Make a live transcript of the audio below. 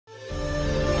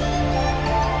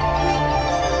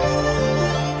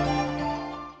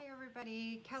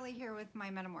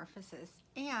Metamorphosis,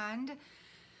 and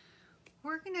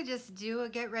we're gonna just do a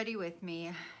get ready with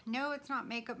me. No, it's not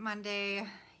Makeup Monday.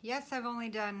 Yes, I've only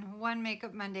done one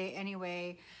Makeup Monday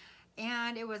anyway,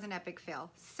 and it was an epic fail.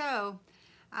 So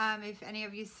if any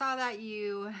of you saw that,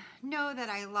 you know that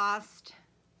I lost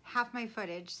half my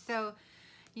footage. So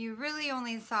you really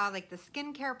only saw like the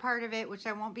skincare part of it, which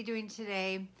I won't be doing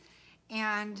today,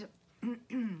 and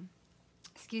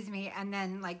excuse me, and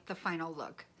then like the final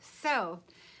look. So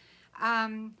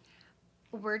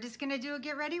we're just gonna do a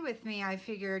get ready with me. I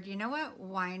figured, you know what,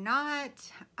 why not?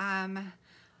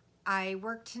 I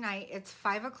work tonight, it's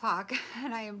 5 o'clock,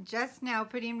 and I am just now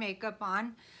putting makeup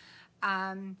on.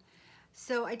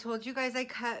 So I told you guys I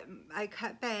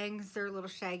cut bangs, they're a little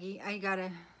shaggy. I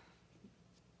gotta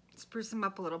spruce them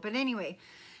up a little, but anyway,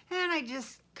 and I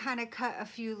just kind of cut a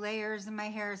few layers in my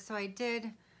hair. So I did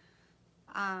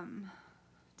a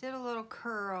little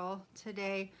curl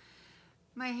today.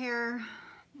 My hair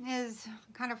is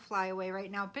kind of flyaway right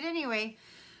now, but anyway,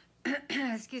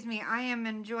 excuse me, I am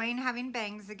enjoying having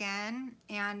bangs again,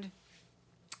 and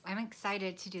I'm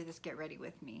excited to do this get ready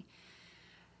with me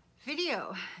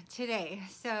video today.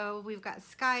 So we've got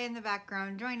Sky in the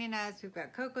background joining us. We've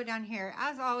got Coco down here.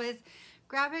 As always,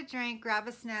 grab a drink, grab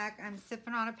a snack. I'm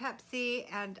sipping on a Pepsi,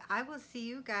 and I will see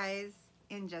you guys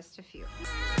in just a few.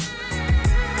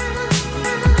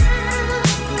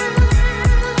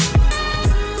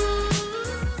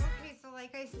 Okay, so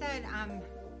like I said,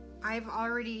 I've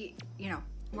already,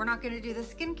 we're not going to do the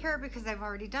skincare because I've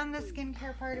already done the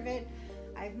skincare part of it.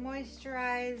 I've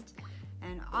moisturized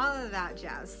and all of that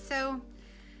jazz. So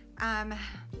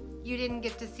you didn't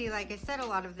get to see, like I said, a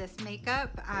lot of this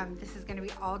makeup. This is going to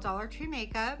be all Dollar Tree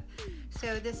makeup.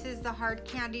 So this is the Hard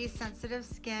Candy Sensitive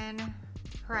Skin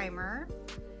Primer,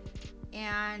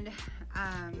 and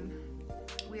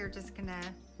we are just gonna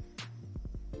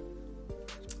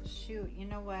shoot. You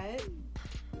know what?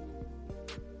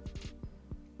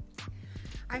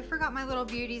 I forgot my little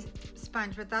beauty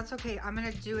sponge, but that's okay. I'm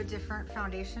gonna do a different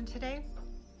foundation today,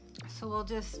 so we'll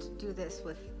just do this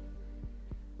with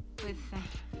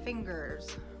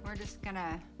fingers. We're just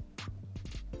gonna,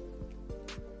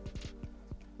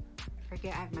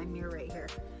 forget I have my mirror right here.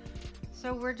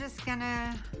 So we're just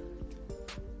gonna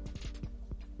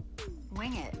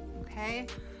wing it, okay?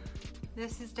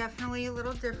 This is definitely a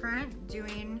little different,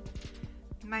 doing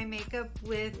my makeup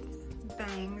with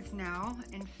bangs now.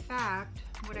 In fact,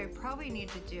 what I probably need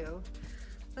to do,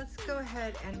 let's go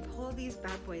ahead and pull these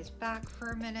bad boys back for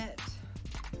a minute,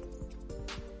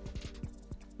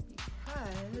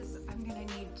 because I'm gonna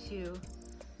need to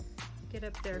get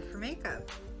up there for makeup.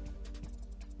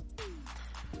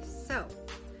 So,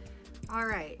 all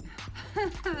right.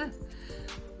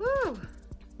 Woo!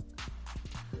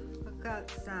 I've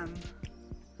got some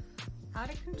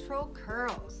out of control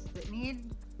curls that need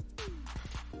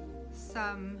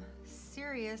some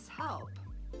serious help,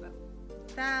 but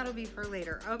that'll be for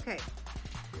later. Okay,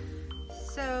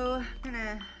 so I'm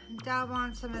gonna dab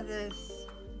on some of this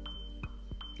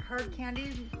Hard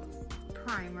Candy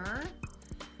primer,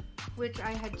 which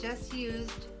I had just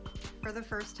used for the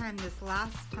first time this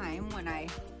last time when I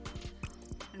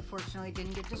unfortunately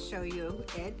didn't get to show you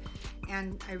it,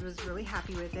 and I was really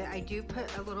happy with it. I do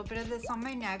put a little bit of this on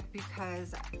my neck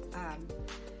because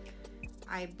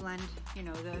I blend,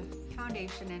 the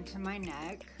foundation into my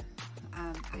neck.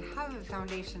 I have a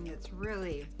foundation that's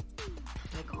really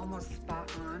like almost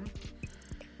spot on,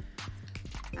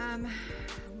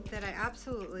 that I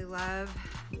absolutely love.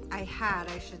 I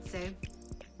should say.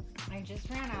 I just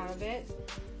ran out of it.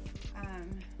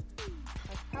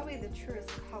 That's probably the truest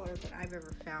color that I've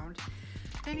ever found.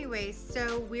 Anyway,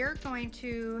 so we're going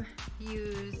to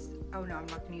use, oh no, I'm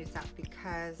not going to use that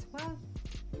because, well,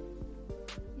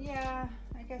 yeah,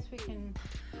 I guess we can,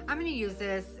 I'm going to use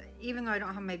this, even though I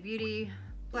don't have my beauty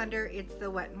blender. It's the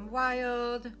Wet n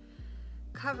Wild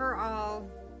Cover All,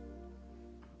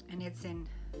 and it's in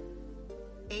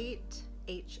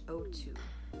 8H02.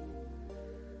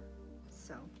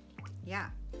 So, yeah.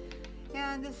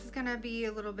 And this is gonna be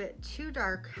a little bit too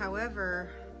dark. However,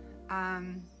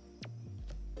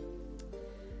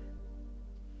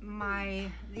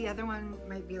 the other one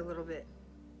might be a little bit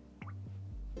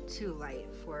too light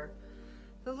for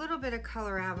the little bit of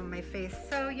color I have on my face.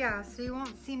 So yeah, so you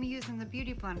won't see me using the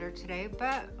beauty blender today,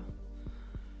 but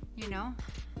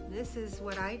this is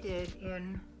what I did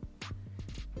in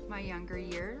my younger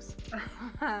years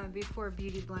before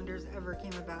beauty blenders ever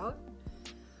came about.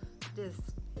 Just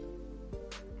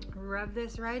rub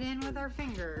this right in with our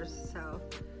fingers. So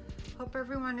hope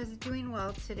everyone is doing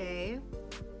well today.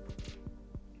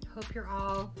 Hope you're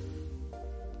all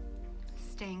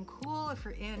staying cool if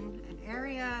you're in an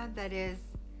area that is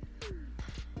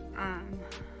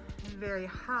very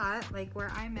hot, like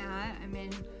where I'm at. I'm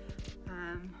in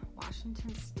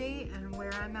Washington State, and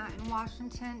where I'm at in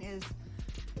Washington is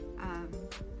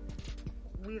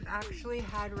we've actually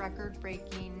had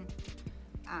record-breaking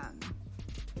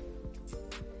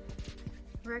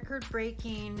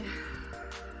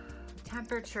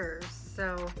temperatures.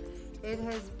 So it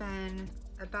has been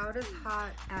about as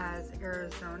hot as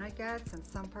Arizona gets and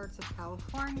some parts of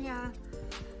California.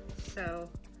 So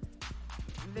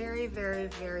very, very,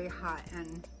 very hot,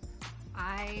 and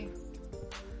I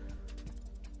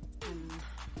am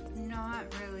not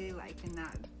really liking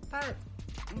that, but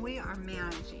we are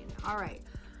managing. All right,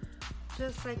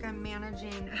 just like I'm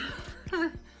managing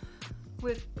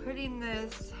with putting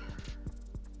this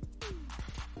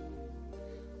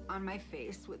on my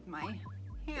face with my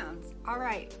hands. All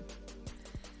right,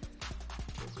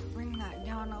 just bring that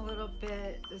down a little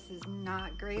bit. This is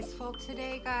not graceful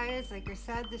today, guys. Like I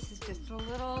said, this is just a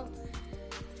little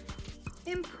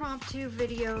impromptu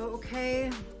video, okay?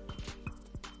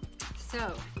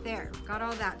 So there, got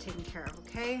all that taken care of,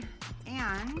 okay?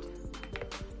 And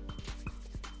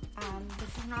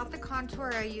this is not the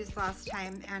contour I used last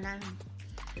time, and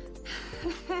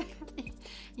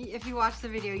if you watched the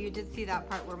video, you did see that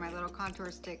part where my little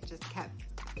contour stick just kept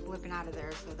flipping out of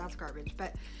there, so that's garbage.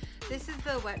 But this is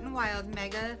the Wet n Wild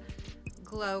Mega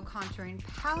Glow Contouring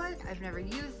Palette. I've never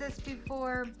used this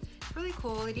before. It's really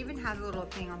cool. It even has a little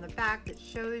thing on the back that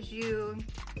shows you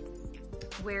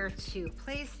where to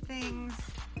place things.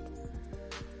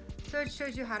 So it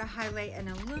shows you how to highlight and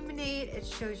illuminate. It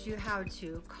shows you how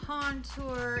to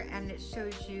contour, and it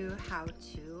shows you how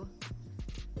to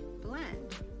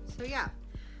blend. So yeah.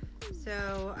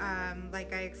 So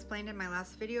like I explained in my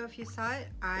last video, if you saw it,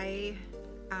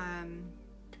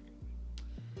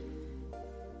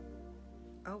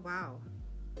 oh wow,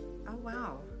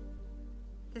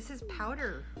 this is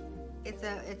powder. It's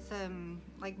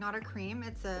like not a cream,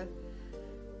 it's a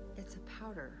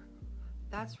powder.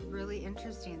 That's really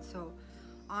interesting. So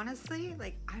honestly,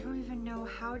 like, I don't even know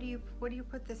what do you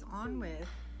put this on with?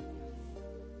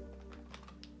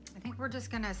 I think we're just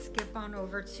gonna skip on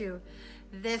over to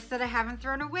this that I haven't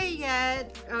thrown away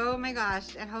yet. Oh my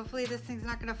gosh. And hopefully this thing's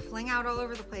not gonna fling out all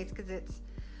over the place because it's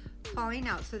falling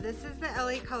out. So this is the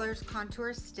LA Colors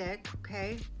Contour Stick,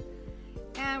 okay?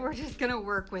 And we're just gonna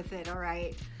work with it, all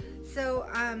right? So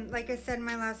like I said in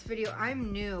my last video,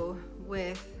 I'm new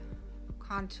with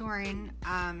contouring.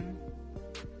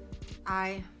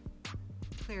 I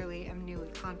clearly am new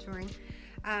with contouring.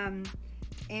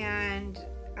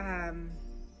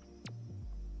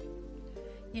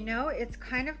 You know, it's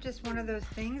kind of just one of those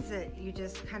things that you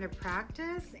just kind of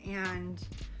practice and,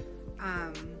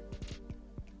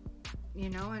 you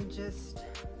know, and just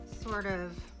sort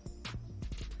of,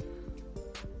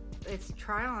 it's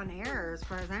trial and error as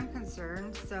far as I'm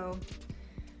concerned. So,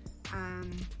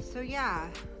 so yeah,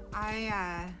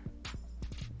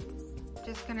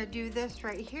 just gonna do this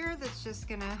right here. That's just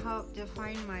gonna help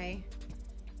define my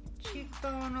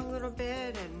cheekbone a little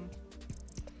bit, and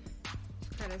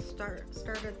kind of start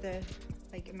at the,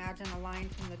 like, imagine a line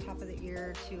from the top of the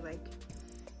ear to like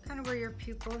kind of where your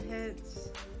pupil hits,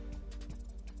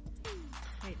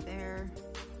 right there.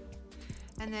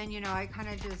 And then, you know, I kind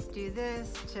of just do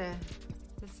this to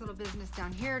this little business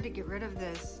down here to get rid of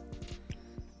this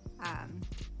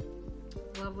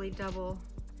lovely double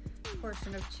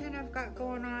portion of chin I've got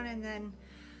going on. And then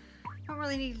I don't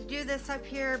really need to do this up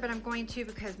here, but I'm going to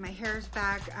because my hair's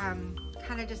back,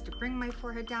 kind of just to bring my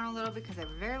forehead down a little because I have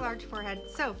a very large forehead.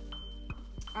 So,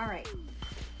 all right,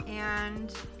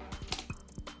 and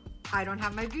I don't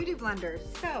have my beauty blender,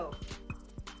 so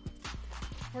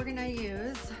we're gonna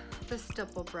use the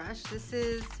stipple brush. This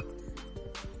is,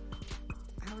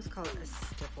 I always call it a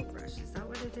stipple brush. Is that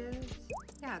what it is?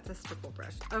 Yeah, it's a stipple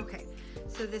brush. Okay,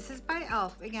 so this is by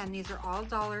e.l.f. Again, these are all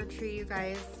Dollar Tree, you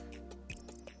guys.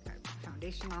 Got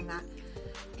foundation on that.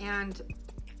 And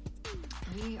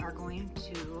we are going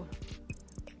to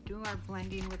do our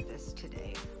blending with this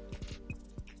today.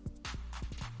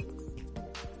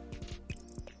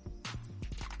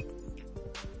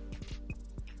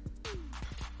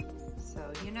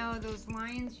 So, you know, those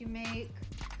lines you make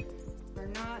are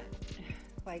not,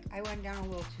 like, I went down a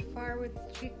little too far with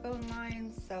cheekbone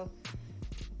lines, so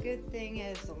good thing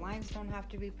is the lines don't have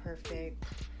to be perfectly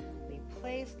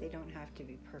placed. They don't have to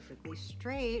be perfectly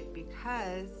straight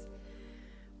because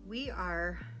we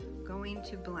are going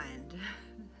to blend.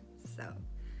 So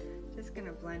just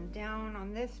gonna blend down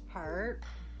on this part,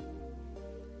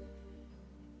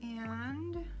 and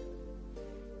I'm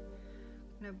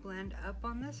gonna blend up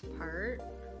on this part.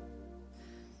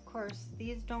 Of course,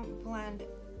 these don't blend,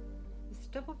 this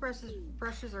stipple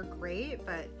brushes are great,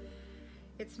 but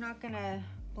it's not gonna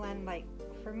blend like,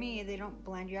 for me, they don't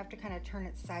blend. You have to kind of turn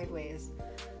it sideways,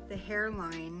 the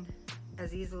hairline,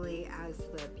 as easily as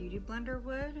the Beauty Blender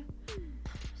would.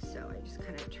 So I just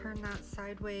kind of turn that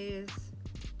sideways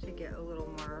to get a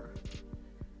little more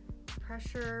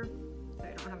pressure, so I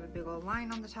don't have a big old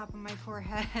line on the top of my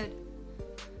forehead.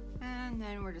 And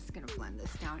then we're just gonna blend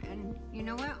this down. And you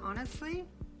know what, honestly,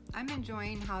 I'm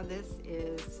enjoying how this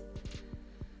is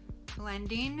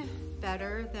blending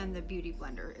better than the Beauty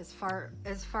Blender as far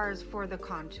as for the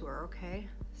contour, okay?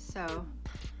 So,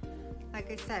 like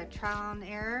I said, trial and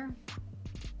error.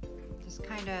 Just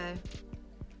kind of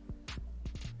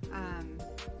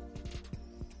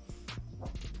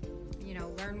you know,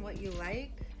 learn what you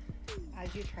like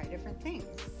as you try different things.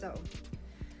 So,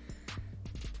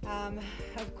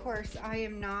 of course, I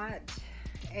am not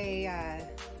a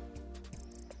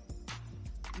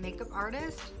makeup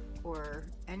artist or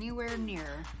anywhere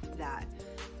near that,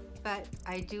 but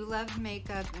I do love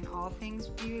makeup and all things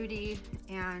beauty,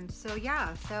 and so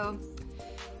yeah, so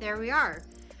there we are.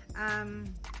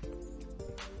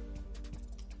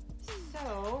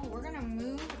 So we're gonna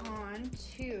move on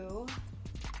to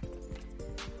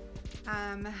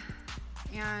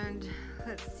and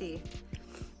let's see,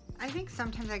 I think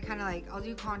sometimes I kind of like, I'll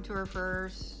do contour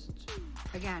first.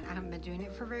 Again, I haven't been doing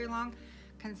it for very long.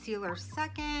 Concealer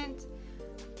second,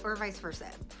 or vice versa.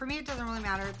 For me, it doesn't really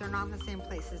matter. They're not in the same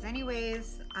places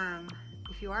anyways.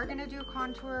 If you are gonna do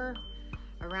contour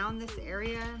around this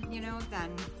area, you know,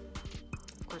 then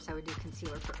of course I would do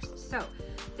concealer first. So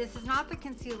this is not the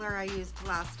concealer I used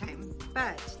last time,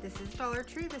 but this is Dollar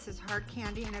Tree. This is Hard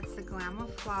Candy, and it's the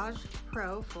Glamouflage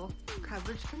Pro Full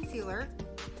Coverage Concealer.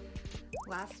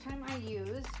 Last time I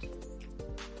used,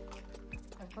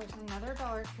 of course, another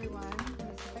Dollar Tree one. Let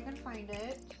me see if I can find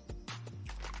it.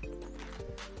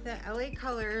 The LA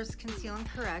Colors Conceal and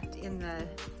Correct in the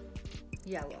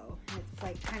yellow. It's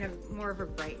like kind of more of a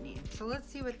brightening. So let's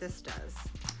see what this does,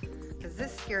 because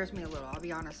this scares me a little, I'll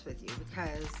be honest with you,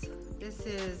 because this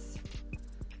is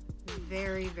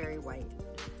very, very white.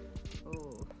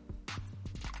 Oh.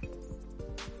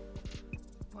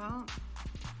 Well,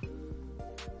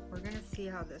 we're gonna see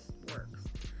how this works.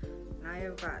 And I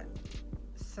have got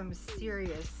some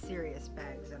serious, serious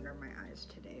bags under my eyes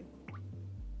today.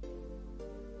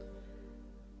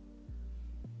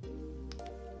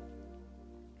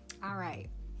 All right.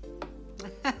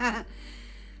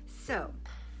 So,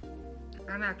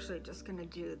 I'm actually just gonna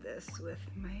do this with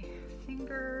my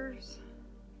fingers.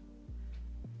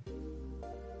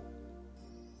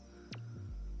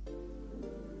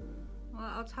 Well,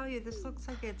 I'll tell you, this looks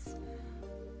like it's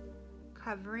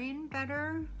covering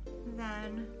better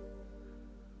than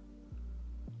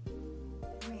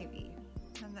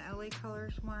the LA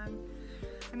Colors one.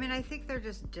 I mean, I think they're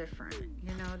just different,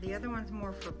 you know. The other one's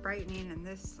more for brightening, and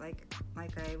this, like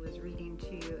I was reading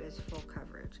to you, is full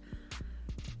coverage.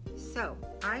 So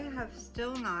I have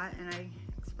still not, and I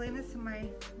explained this in my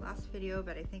last video,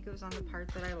 but I think it was on the part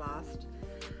that I lost.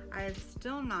 I have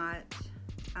still not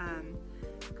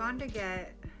gone to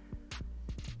get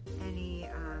any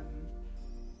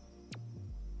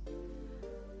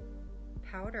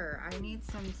powder. I need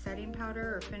some setting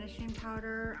powder or finishing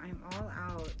powder. I'm all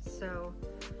out. So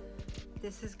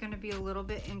this is going to be a little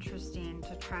bit interesting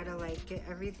to try to like get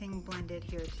everything blended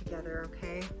here together,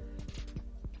 okay?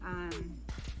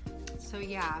 So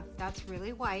yeah, that's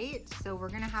really white. So we're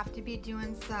going to have to be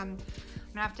doing some, I'm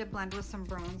going to have to blend with some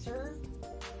bronzer.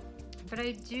 But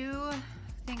I do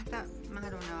think that, I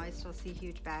don't know, I still see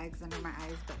huge bags under my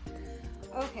eyes, but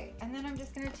okay. And then I'm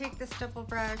just going to take the stipple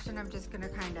brush and I'm just going to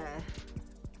kind of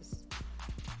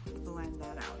blend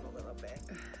that out a little bit.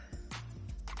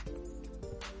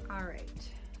 All right,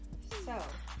 so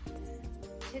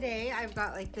today I've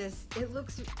got like this, it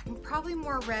looks probably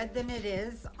more red than it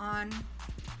is on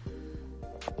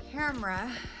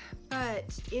camera,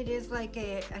 but it is like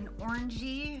an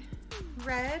orangey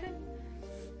red.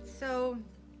 So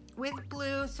with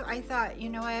blue, so I thought, you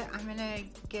know what, I'm gonna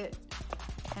get,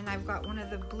 and I've got one of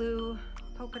the blue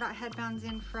polka dot headbands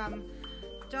in from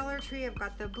Dollar Tree. I've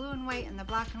got the blue and white and the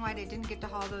black and white. I didn't get to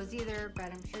haul those either,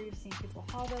 but I'm sure you've seen people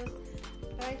haul those.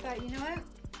 But I thought, you know what,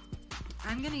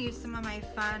 I'm gonna use some of my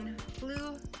fun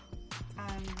blue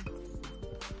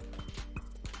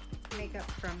makeup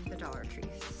from the Dollar Tree.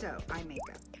 So eye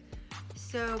makeup.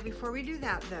 So before we do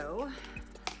that though,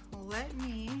 let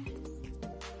me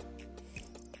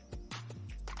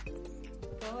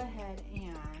go ahead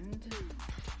and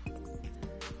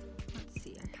let's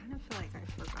see, I kind of feel like I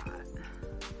forgot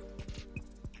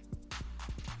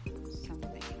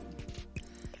something.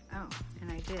 Oh,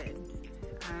 and I did.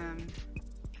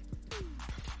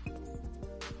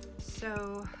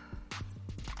 So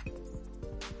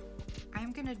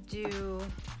I'm gonna do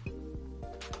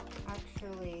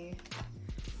actually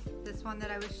this one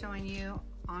that I was showing you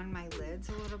on my lids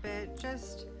a little bit.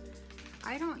 Just,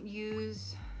 I don't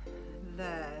use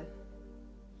the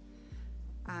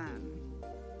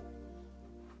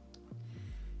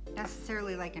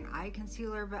necessarily like an eye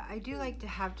concealer, but I do like to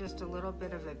have just a little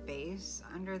bit of a base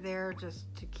under there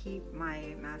just to keep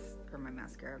my my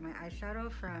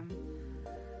eyeshadow from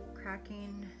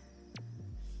cracking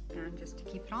and just to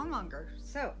keep it on longer.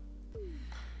 So,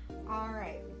 all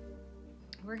right,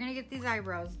 we're gonna get these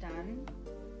eyebrows done.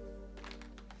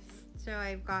 So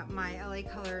I've got my LA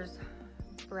Colors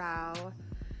Brow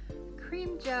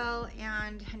Cream Gel,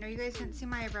 and I know you guys didn't see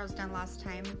my eyebrows done last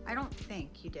time. I don't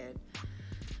think you did.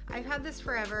 I've had this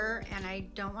forever and I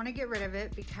don't want to get rid of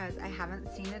it because I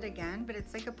haven't seen it again, but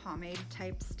it's like a pomade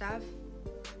type stuff,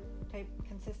 type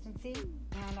consistency.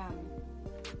 And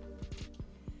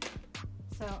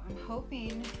so I'm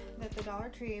hoping that the Dollar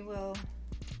Tree will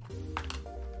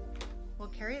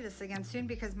carry this again soon,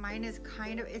 because mine is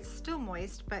kind of, it's still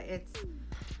moist, but it's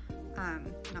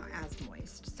not as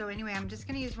moist. So anyway, I'm just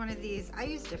going to use one of these. I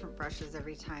use different brushes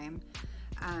every time.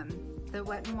 The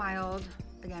Wet n Wild,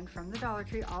 again from the Dollar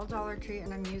Tree, all Dollar Tree,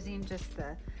 and I'm using just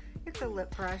it's a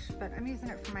lip brush, but I'm using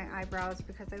it for my eyebrows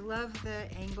because I love the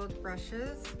angled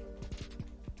brushes.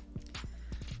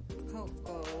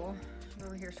 Oh, she's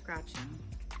over here scratching.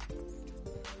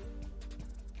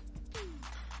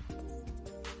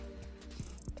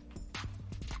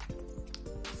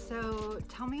 So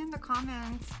tell me in the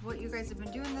comments what you guys have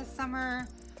been doing this summer.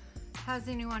 Has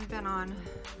anyone been on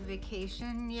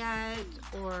vacation yet,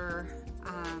 or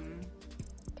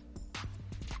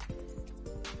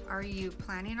are you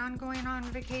planning on going on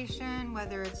vacation,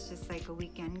 whether it's just like a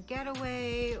weekend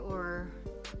getaway or,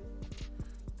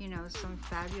 you know, some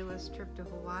fabulous trip to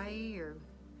Hawaii, or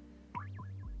like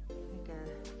a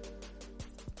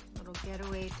little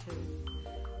getaway to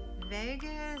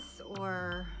Vegas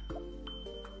or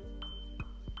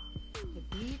the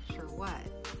beach or what?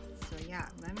 So yeah,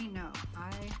 let me know.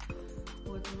 I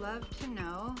would love to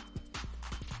know.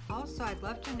 Also, I'd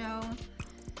love to know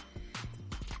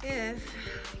if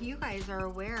you guys are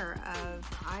aware of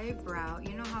eyebrow,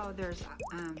 you know how there's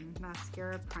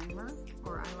mascara primer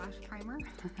or eyelash primer?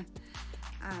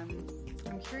 I'm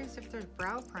curious if there's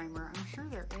brow primer. I'm sure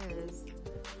there is.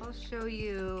 I'll show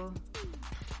you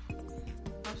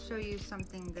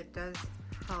something that does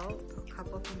help, a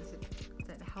couple things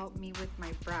that help me with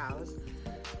my brows.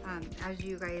 As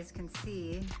you guys can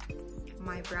see,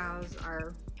 my brows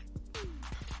are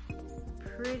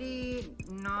pretty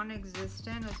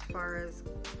non-existent as far as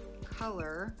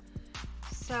color,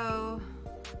 so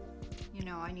you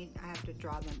know I have to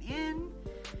draw them in,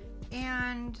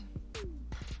 and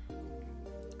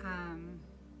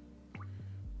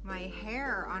my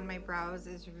hair on my brows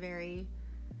is very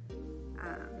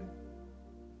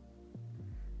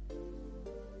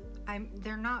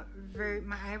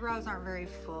my eyebrows aren't very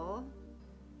full,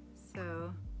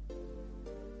 so,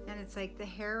 and it's like the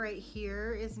hair right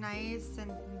here is nice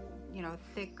and, you know,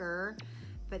 thicker,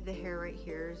 but the hair right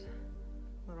here is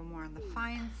a little more on the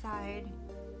fine side.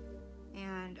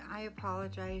 And I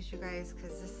apologize, you guys,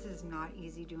 because this is not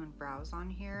easy doing brows on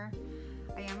here.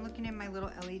 I am looking at my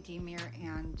little LED mirror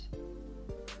and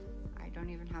I don't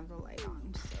even have the light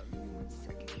on, so give me 1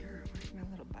 second here. Where's my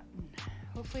little button?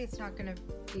 Hopefully it's not going to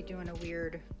be doing a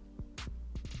weird,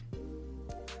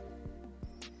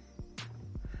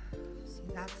 see,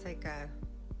 that's like a,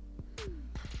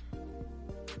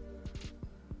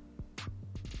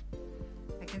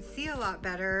 I can see a lot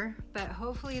better, but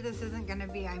hopefully this isn't going to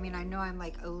be, I mean, I know I'm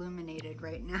like illuminated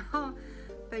right now,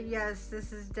 but yes,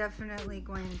 this is definitely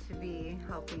going to be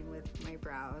helping with my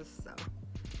brows. So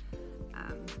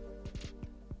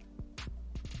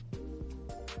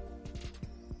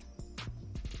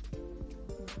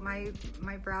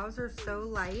my brows are so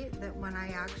light that when I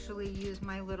actually use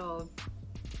my little,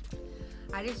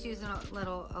 I just use a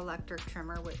little electric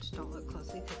trimmer, which don't look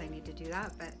closely because I need to do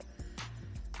that, but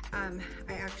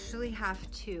I actually have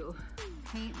to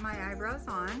paint my eyebrows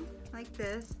on like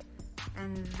this,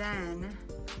 and then,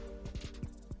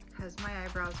 because my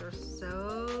eyebrows are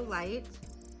so light,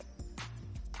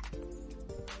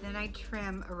 then I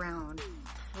trim around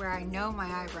where I know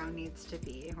my eyebrow needs to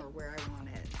be or where I want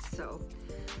it. So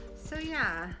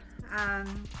yeah,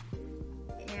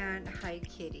 and hi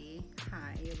Kitty,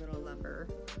 hi you little lover,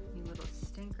 you little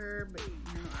stinker, but you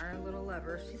are a little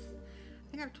lover. I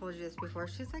think I've told you this before,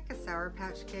 she's like a Sour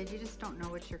Patch Kid. You just don't know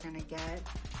what you're gonna get.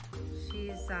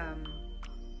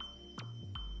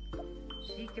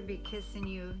 She could be kissing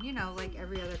you, you know, like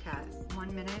every other cat.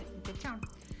 1 minute, get down.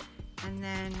 And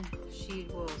then she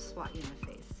will swat you in the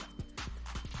face.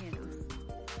 You know,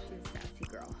 she's a sassy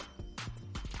girl.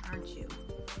 Aren't you?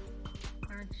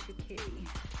 Aren't you, kitty?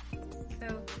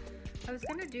 So I was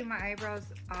gonna do my eyebrows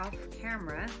off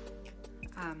camera,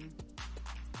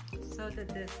 so that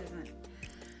this isn't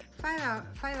 5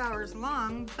 hours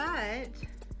long, but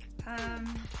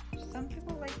some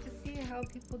people like to see how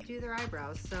people do their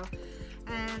eyebrows. So,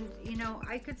 and you know,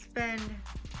 I could spend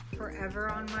forever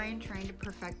on mine trying to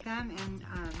perfect them, and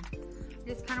I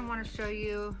just kind of want to show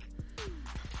you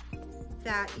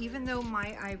that even though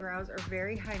my eyebrows are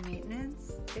very high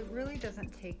maintenance, it really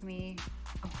doesn't take me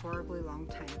a horribly long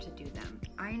time to do them.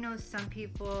 I know some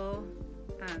people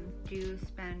do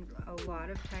spend a lot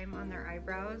of time on their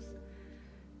eyebrows.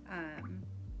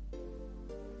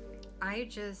 I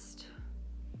just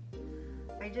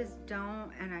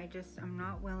don't, and I'm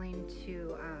not willing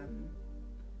to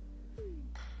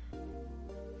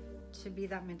be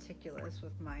that meticulous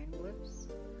with mine. Whoops,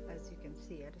 as you can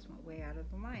see, I just went way out of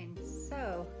the line.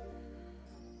 So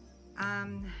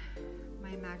my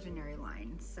imaginary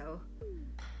line. So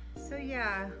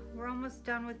yeah, we're almost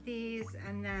done with these,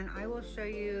 and then I will show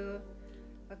you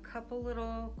a couple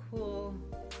little cool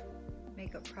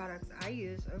makeup products I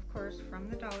use, of course, from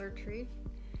the Dollar Tree,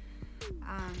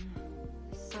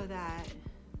 so that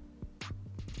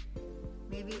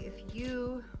maybe if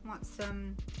you want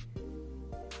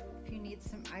if you need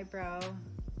some eyebrow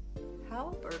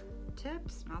help or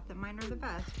tips, not that mine are the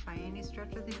best by any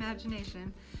stretch of the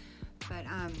imagination, but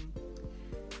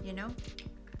you know,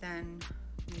 then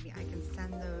maybe I can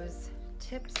send those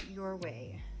tips your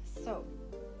way. So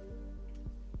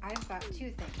I've got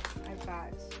two things. I've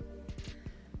got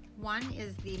one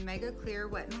is the Mega Clear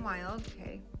Wet n Wild,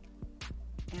 okay,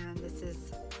 and this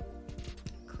is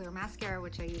clear mascara,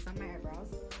 which I use on my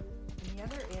eyebrows, and the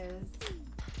other is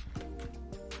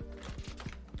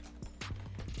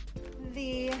the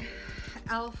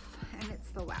e.l.f. and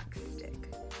it's the wax stick,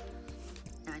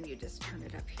 and you just turn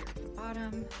it up here at the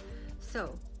bottom.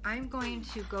 So I'm going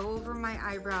to go over my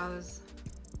eyebrows.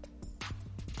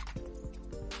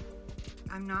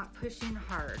 I'm not pushing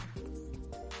hard,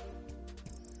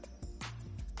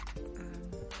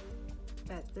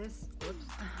 but this, whoops,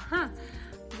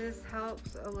 this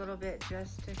helps a little bit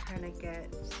just to kind of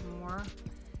get some more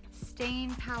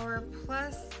staying power.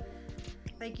 Plus,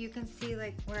 like you can see,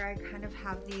 like where I kind of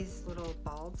have these little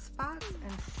bald spots,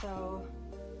 and so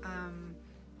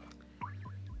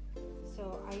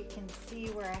I can see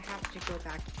where I have to go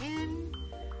back in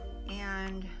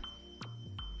and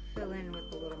fill in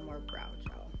with a little more brow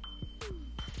gel.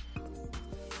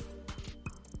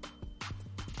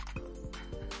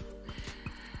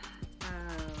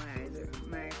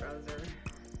 My eyebrows are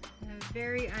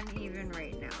very uneven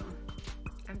right now.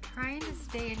 I'm trying to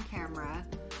stay in camera.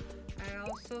 I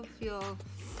also feel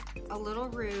a little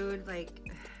rude,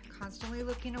 like constantly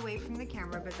looking away from the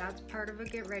camera, but that's part of a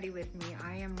get ready with me.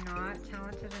 I am not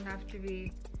talented enough to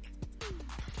be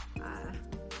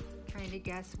trying to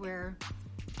guess where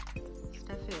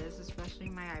stuff is, especially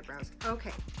my eyebrows.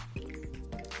 Okay,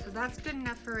 so that's good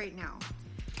enough for right now.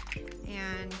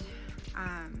 And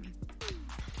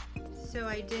so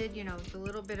I did, you know, the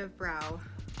little bit of brow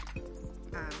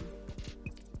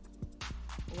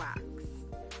wax.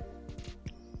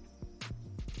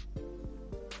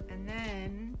 And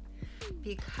then,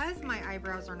 because my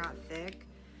eyebrows are not thick,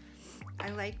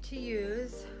 I like to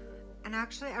use, and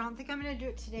actually I don't think I'm going to do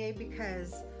it today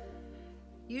because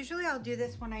usually I'll do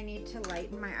this when I need to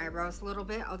lighten my eyebrows a little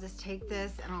bit. I'll just take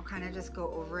this and I'll kind of just go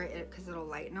over it because it'll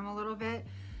lighten them a little bit.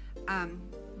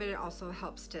 But it also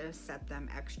helps to set them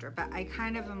extra. But I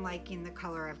kind of am liking the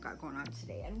color I've got going on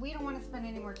today. And we don't want to spend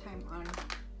any more time on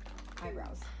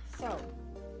eyebrows. So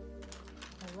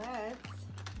let's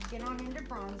get on into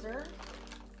bronzer.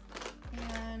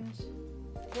 And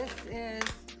this is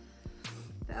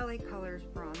the LA Colors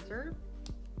bronzer.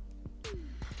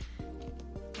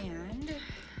 And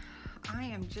I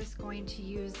am just going to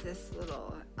use this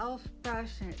little e.l.f.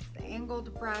 brush, and it's the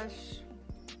angled brush.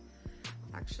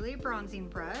 Actually a bronzing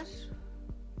brush.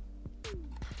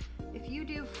 If you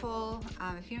do full,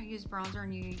 if you don't use bronzer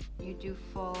and you do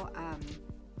full,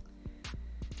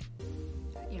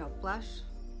 you know, blush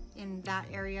in that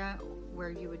area where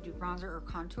you would do bronzer or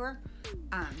contour,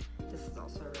 this is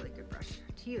also a really good brush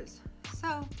to use.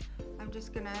 So I'm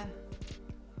just gonna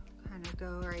kind of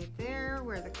go right there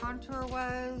where the contour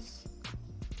was.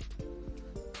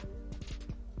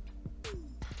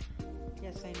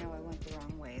 Yes, I know I went the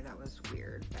wrong way. That was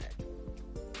weird, but I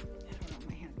don't know.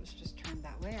 My hand was just turned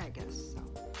that way, I guess. So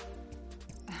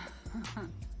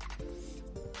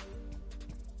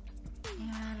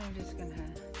just gonna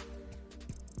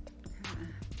kind of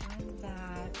blend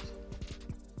that.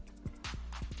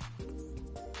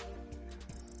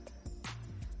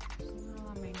 Just a little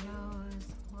on my nose,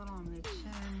 a little on my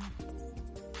chin.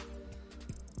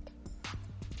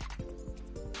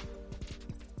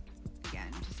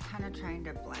 Again, just kind of trying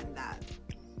to blend that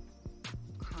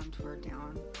contour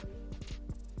down.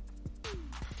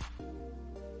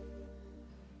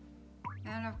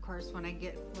 And of course, when I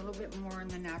get a little bit more in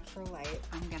the natural light,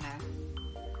 I'm gonna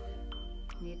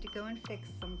need to go and fix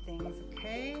some things,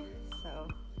 okay? So,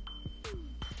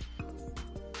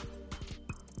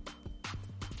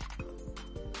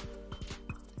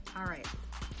 all right.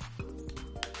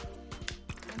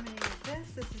 I'm gonna use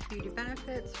this. This is Beauty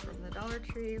Benefits from the Dollar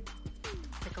Tree.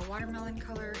 It's like a watermelon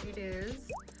color. It is.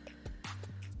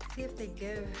 Let's see if they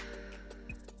give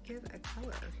a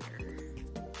color here.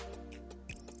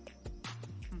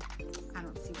 I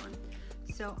don't see one.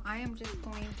 So I am just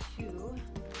going to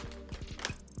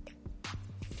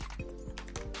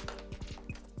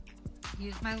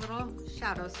use my little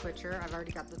shadow switcher. I've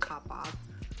already got the top off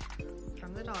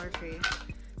from the Dollar Tree.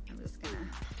 I'm just gonna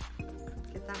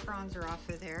get that bronzer off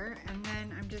of there, and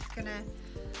then I'm just gonna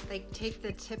like take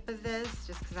the tip of this,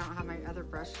 just because I don't have my other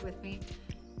brush with me,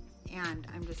 and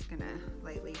I'm just gonna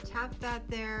lightly tap that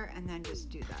there, and then just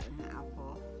do that in the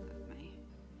apple of my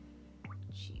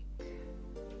cheek,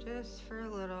 just for a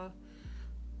little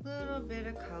bit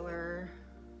of color.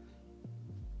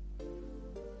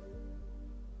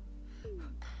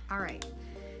 All right,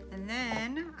 and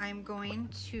then I'm going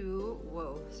to,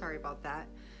 whoa, sorry about that.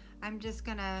 I'm just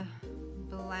gonna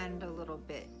blend a little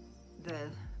bit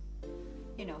the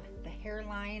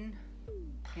hairline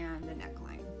and the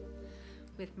neckline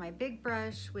with my big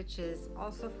brush, which is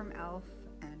also from e.l.f.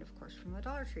 and of course from the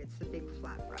Dollar Tree. It's the big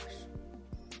flat brush.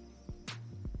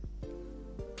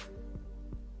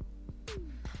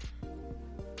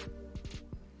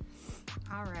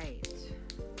 All right.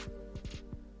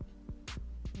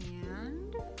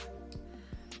 And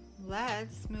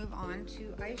let's move on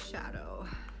to eyeshadow.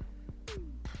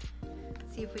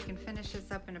 See if we can finish this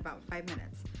up in about 5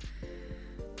 minutes.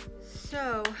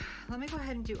 So let me go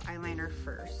ahead and do eyeliner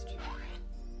first.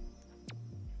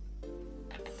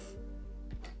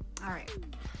 All right,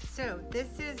 so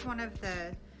this is one of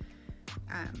the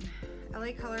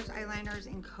LA Colors eyeliners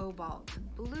in Cobalt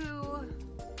Blue.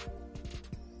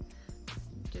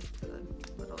 Just the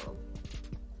little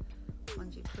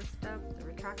ones you twist up, the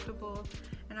retractable.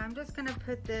 And I'm just gonna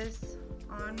put this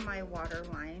on my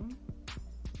waterline.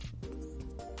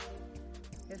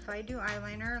 If I do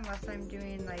eyeliner, unless I'm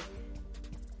doing like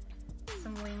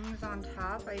some wings on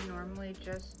top, I normally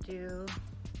just do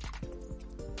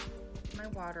my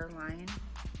waterline.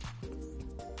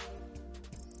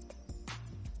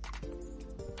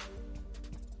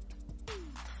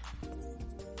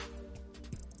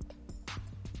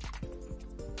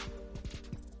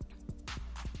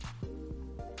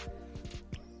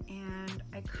 And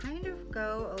I kind of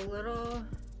go a little,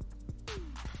 I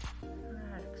don't know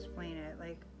how to explain it,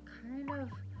 like kind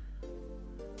of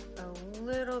a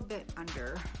little bit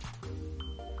under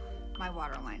my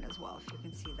waterline as well, if you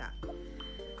can see that.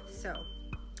 So,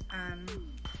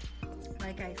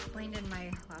 like I explained in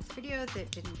my last video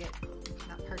that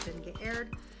part didn't get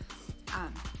aired,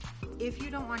 if you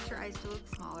don't want your eyes to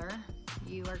look smaller,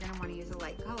 you are going to want to use a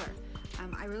light color.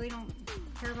 I really don't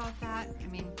care about that. I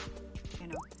mean, you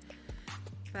know,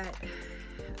 but,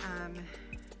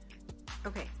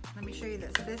 okay, let me show you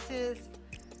this. This is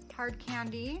Hard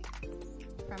Candy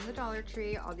from the Dollar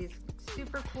Tree. All these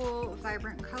super cool,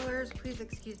 vibrant colors. Please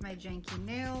excuse my janky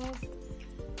nails.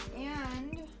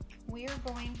 And we are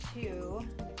going to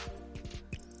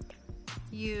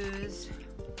use,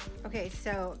 okay,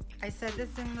 so I said this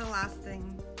in the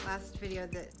last video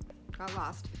that got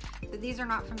lost, but these are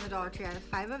not from the Dollar Tree. I have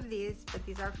 5 of these, but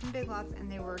these are from Big Lots, and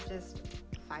they were just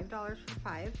 $5 for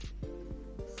 5.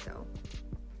 So,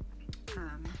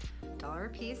 $1 a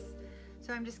piece.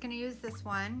 So I'm just gonna use this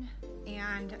one,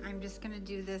 and I'm just gonna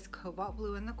do this cobalt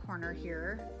blue in the corner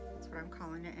here. That's what I'm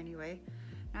calling it anyway.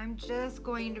 And I'm just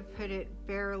going to put it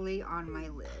barely on my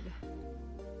lid.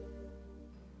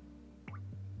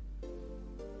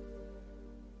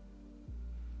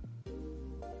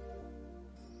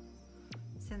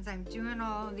 Since I'm doing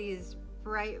all these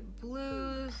bright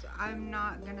blues, I'm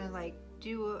not gonna like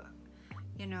do,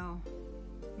 you know,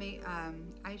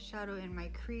 eyeshadow in my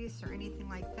crease or anything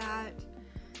like that.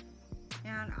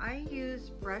 And I use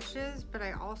brushes, but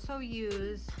I also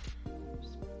use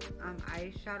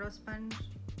eyeshadow sponge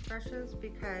brushes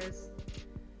because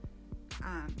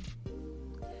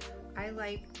I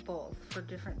like both for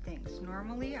different things.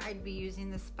 Normally I'd be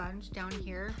using the sponge down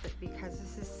here, but because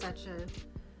this is such a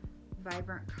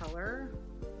vibrant color,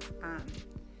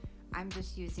 I'm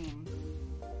just using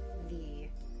the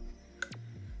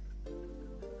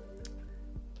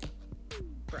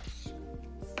brush.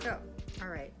 So, all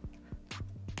right,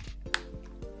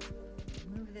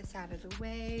 move this out of the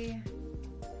way,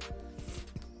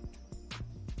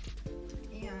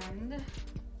 and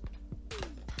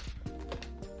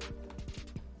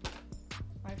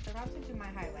I forgot to do my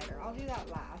highlighter. I'll do that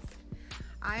last.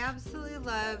 I absolutely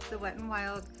love the Wet n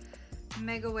Wild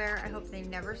Mega Wear. I hope they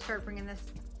never stop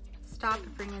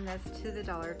bringing this to the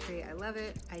Dollar Tree. I love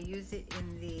it. I use it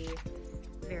in the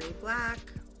very black.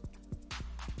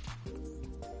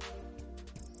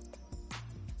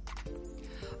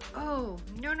 Oh,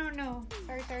 no.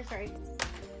 Sorry.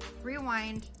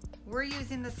 Rewind. We're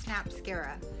using the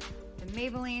Snapscara, the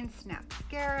Maybelline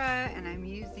Snapscara, and I'm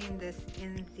using this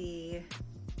in the,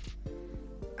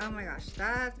 oh my gosh,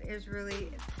 that is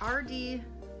really RD02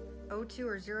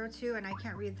 or 02, and I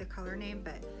can't read the color name,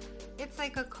 but it's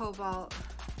like a cobalt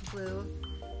blue.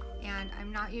 And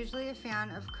I'm not usually a fan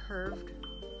of curved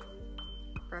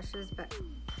brushes, but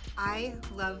I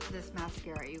love this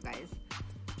mascara, you guys.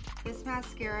 This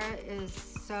mascara is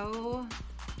so,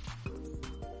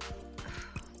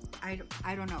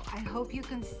 I don't know. I hope you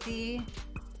can see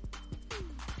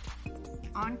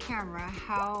on camera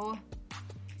how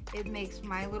it makes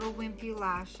my little wimpy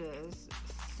lashes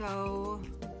so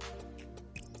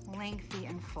lengthy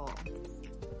and full.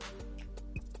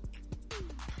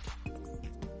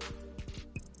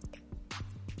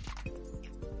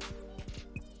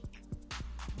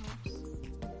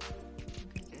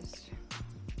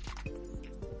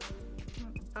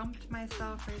 Bumped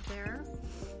myself right there.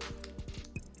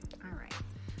 All right,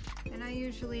 and I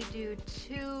usually do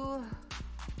two.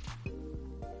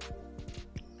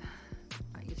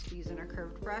 Not used to using a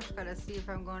curved brush. Gotta see if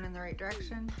I'm going in the right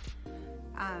direction.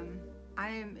 I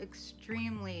am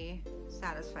extremely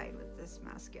satisfied with this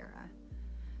mascara.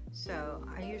 So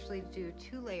I usually do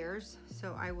 2 layers.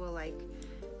 So I will like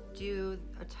do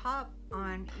a top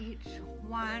on each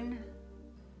one.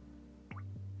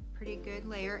 Pretty good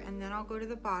layer, and then I'll go to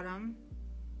the bottom.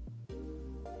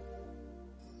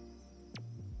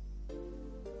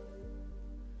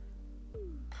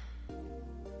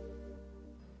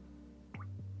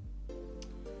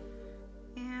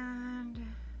 And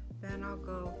then I'll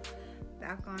go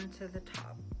back onto the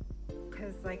top.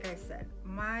 Because like I said,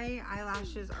 my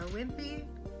eyelashes are wimpy,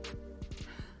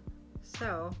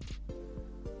 so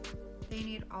they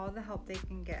need all the help they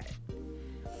can get,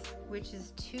 which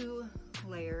is 2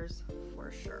 layers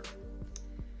for sure.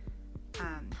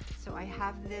 So I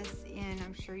have this in,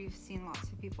 I'm sure you've seen lots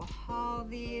of people haul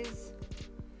these.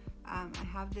 I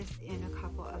have this in a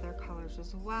couple other colors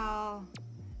as well,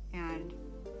 and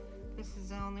this is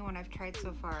the only one I've tried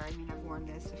so far. I mean, I've worn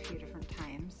this a few different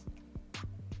times.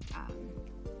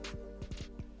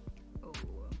 Oh,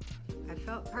 I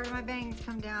felt part of my bangs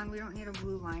come down. We don't need a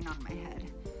blue line on my head.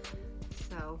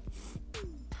 So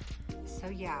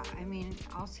yeah, I mean,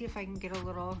 I'll see if I can get a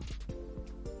little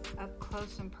up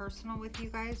close and personal with you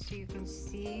guys so you can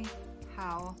see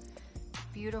how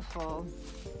beautiful,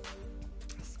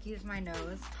 excuse my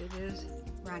nose, it is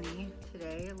runny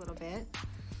today a little bit.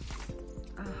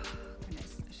 Oh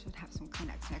goodness, I should have some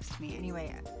Kleenex next to me.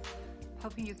 Anyway,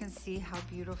 hoping you can see how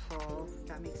beautiful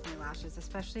that makes my lashes,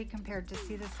 especially compared to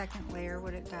see the second layer,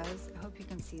 what it does. I hope you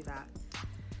can see that.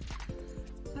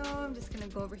 So I'm just gonna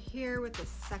go over here with the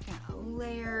second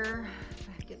layer,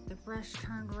 get the brush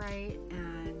turned right,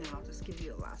 and then I'll just give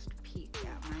you a last peek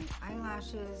at my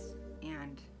eyelashes.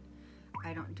 And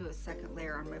I don't do a second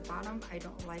layer on my bottom. I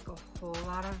don't like a whole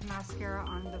lot of mascara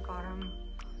on the bottom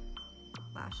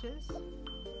lashes.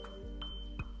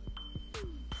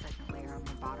 Second layer on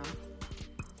the bottom.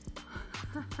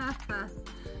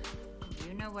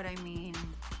 You know what I mean.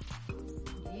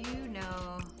 You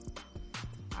know.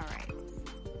 All right.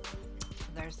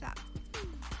 There's that.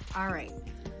 All right,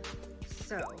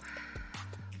 so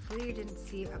hopefully you didn't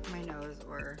see up my nose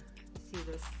or see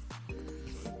this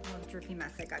little drippy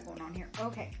mess I got going on here.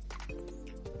 Okay,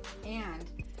 and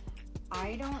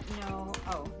I don't know,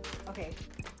 oh, okay,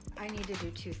 I need to do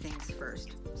 2 things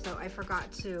first. So I forgot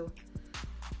to,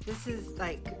 this is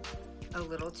like a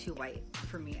little too white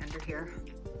for me under here,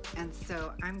 and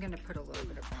so I'm gonna put a little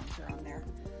bit of bronzer on there.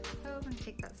 So I'm gonna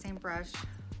take that same brush,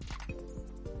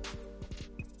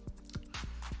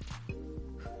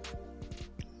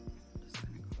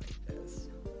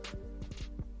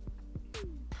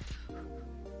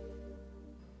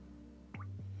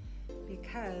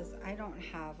 because because I don't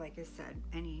have, like I said,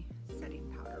 any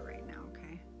setting powder right now,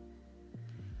 okay?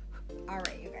 All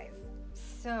right, you guys.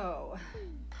 So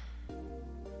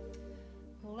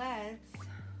let's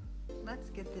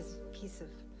get this piece of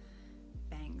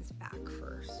bangs back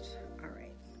first. All right.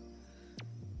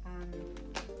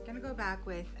 Gonna go back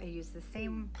with, I use the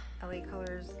same LA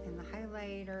colors in the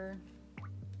highlighter.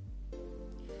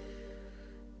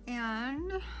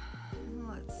 And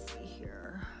let's see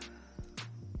here.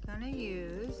 Gonna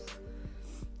use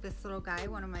this little guy,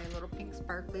 one of my little pink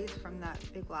sparklies from that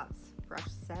Big Lots brush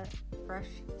set.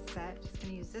 Just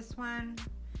gonna use this one,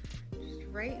 just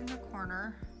right in the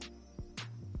corner.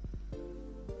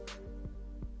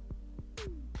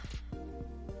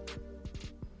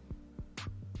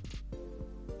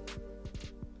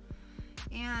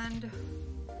 And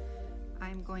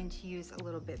I'm going to use a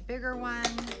little bit bigger one.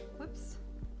 Whoops,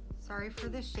 sorry for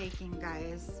the shaking,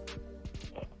 guys.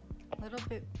 A little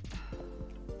bit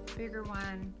bigger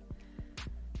one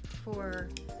for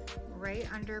right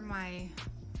under my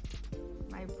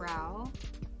brow.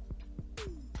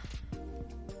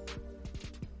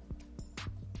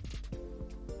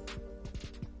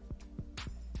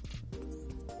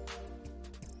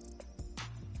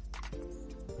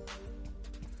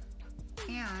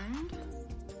 And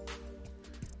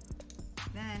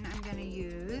then I'm going to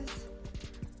use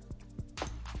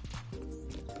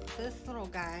this little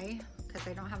guy because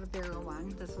I don't have a bigger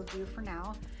one. This will do for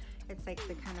now. It's like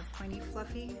the kind of pointy,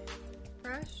 fluffy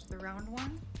brush, the round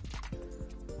one.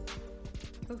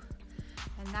 Ooh.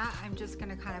 And that I'm just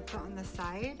going to kind of put on the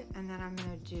side, and then I'm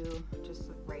going to do just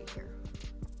right here.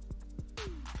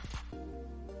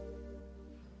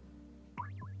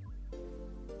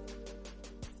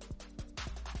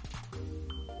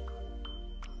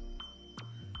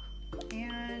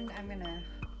 And I'm going to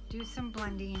do some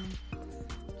blending.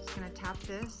 Just going to tap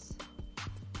this.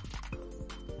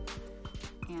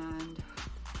 And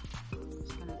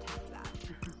just gonna tap that.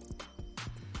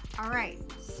 All right,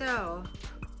 so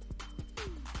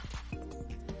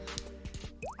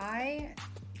I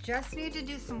just need to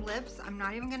do some lips. I'm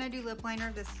not even gonna do lip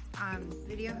liner. This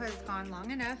video has gone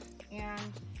long enough,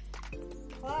 and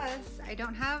plus I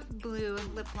don't have blue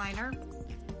lip liner,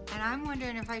 and I'm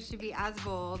wondering if I should be as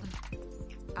bold.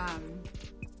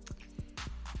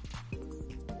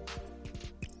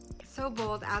 So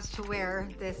bold as to wear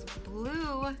this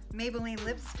blue Maybelline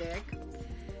lipstick,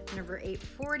 number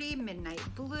 840 Midnight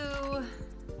Blue.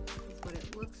 This is what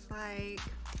it looks like.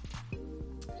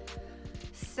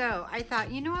 So I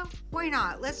thought, you know what, why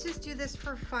not? Let's just do this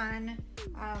for fun.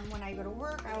 When I go to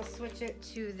work, I'll switch it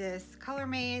to this Color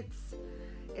Mates.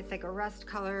 It's like a rust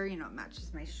color, you know, it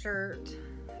matches my shirt.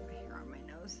 I have my hair on my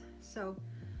nose. So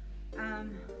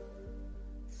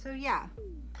yeah,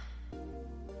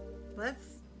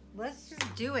 let's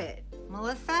just do it.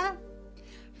 Melissa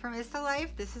from Issa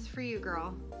Life, this is for you,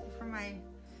 girl. For my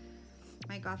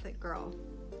gothic girl.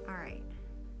 All right.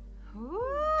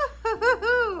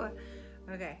 Woo-hoo-hoo-hoo.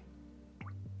 Okay.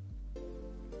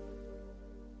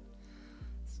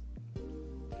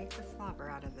 Take the slobber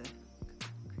out of the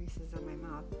creases of my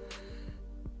mouth.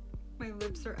 My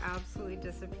lips are absolutely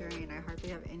disappearing. I hardly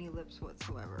have any lips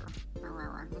whatsoever.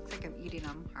 Looks like I'm eating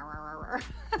them.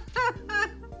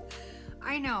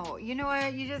 I know. You know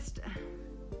what? You just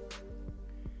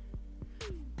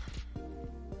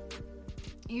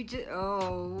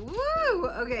oh, woo!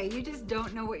 Okay, you just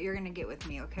don't know what you're gonna get with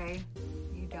me, okay?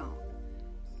 You don't.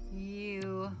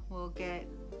 You will get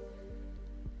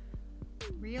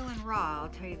real and raw, I'll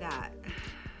tell you that.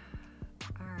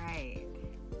 All right.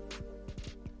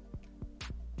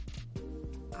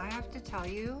 I have to tell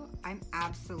you, I'm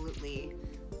absolutely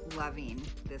loving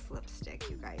this lipstick,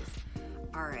 you guys.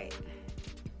 All right.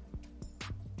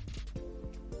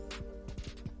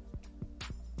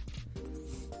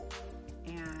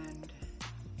 And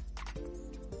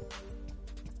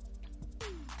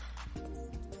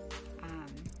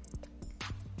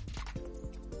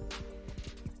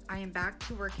I am back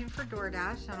to working for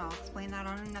DoorDash, and I'll explain that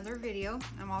on another video.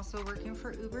 I'm also working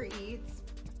for Uber Eats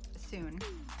soon.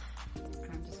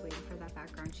 I'm just waiting for that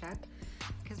background check,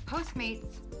 because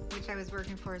Postmates, which I was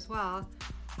working for as well,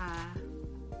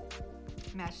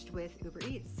 meshed with Uber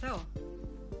Eats. So,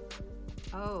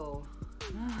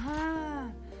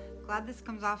 glad this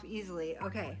comes off easily.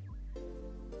 Okay,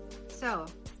 so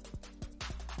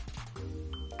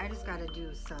I just got to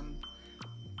do some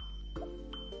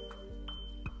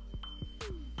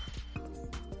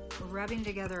rubbing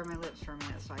together my lips for a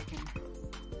minute so I can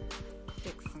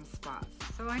fix some spots.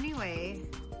 So anyway,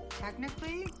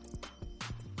 technically,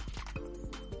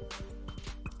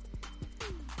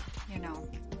 you know,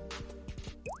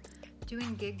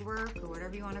 doing gig work or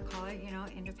whatever you want to call it, you know,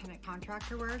 independent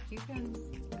contractor work, you can,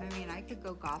 I mean, I could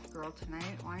go goth girl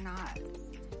tonight. Why not?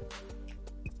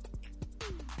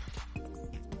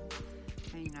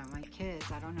 And, you know, my kids,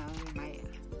 I don't know, they might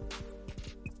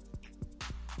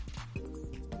be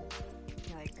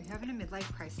like, are you having a midlife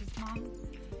crisis, Mom?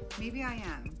 Maybe I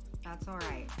am. That's all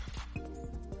right.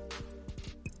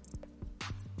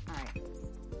 All right.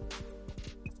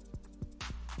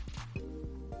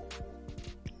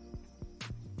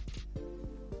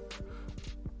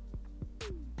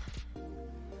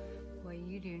 Well,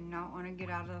 you do not want to get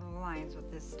out of the lines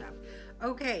with this stuff.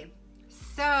 Okay,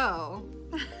 so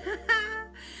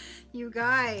you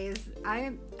guys,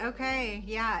 okay,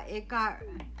 yeah, it got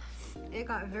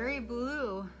very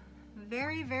blue,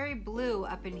 very blue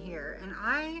up in here, and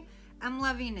I am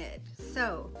loving it.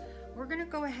 So we're gonna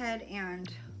go ahead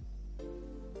and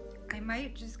I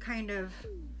might just kind of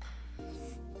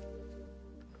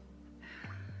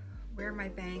wear my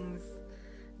bangs.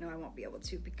 No, I won't be able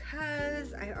to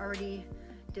because I already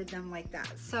did them like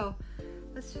that. So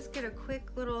let's just get a quick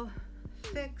little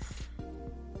fix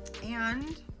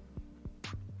and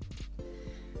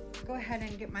go ahead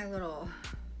and get my little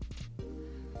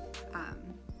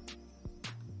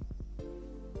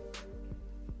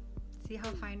see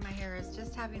how fine my hair is.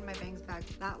 Just having my bangs back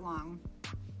that long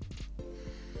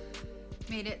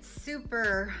made it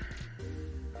super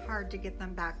hard to get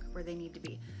them back where they need to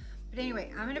be. But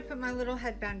anyway, I'm gonna put my little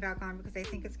headband back on because I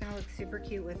think it's gonna look super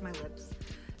cute with my lips.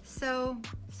 So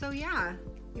yeah,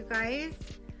 you guys,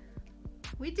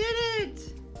 we did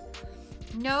it.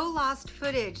 No lost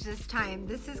footage this time.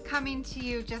 This is coming to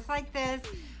you just like this.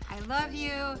 I love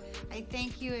you. I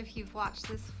thank you if you've watched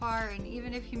this far, and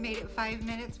even if you made it 5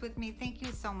 minutes with me, thank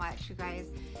you so much, you guys.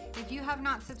 If you have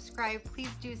not subscribed, please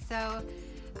do so.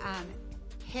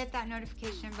 Hit that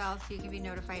notification bell so you can be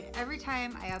notified every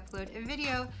time I upload a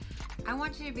video. I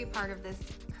want you to be part of this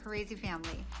crazy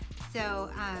family. So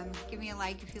give me a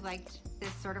like if you liked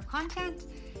this sort of content.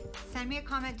 Send me a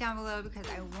comment down below because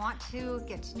I want to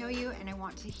get to know you and I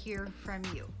want to hear from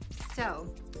you.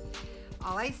 So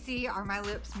all I see are my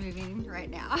lips moving right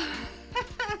now.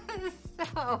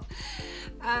 So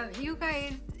you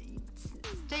guys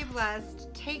stay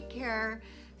blessed, take care,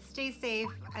 stay safe.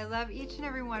 I love each and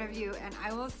every one of you, and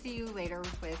I will see you later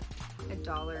with a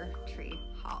Dollar Tree.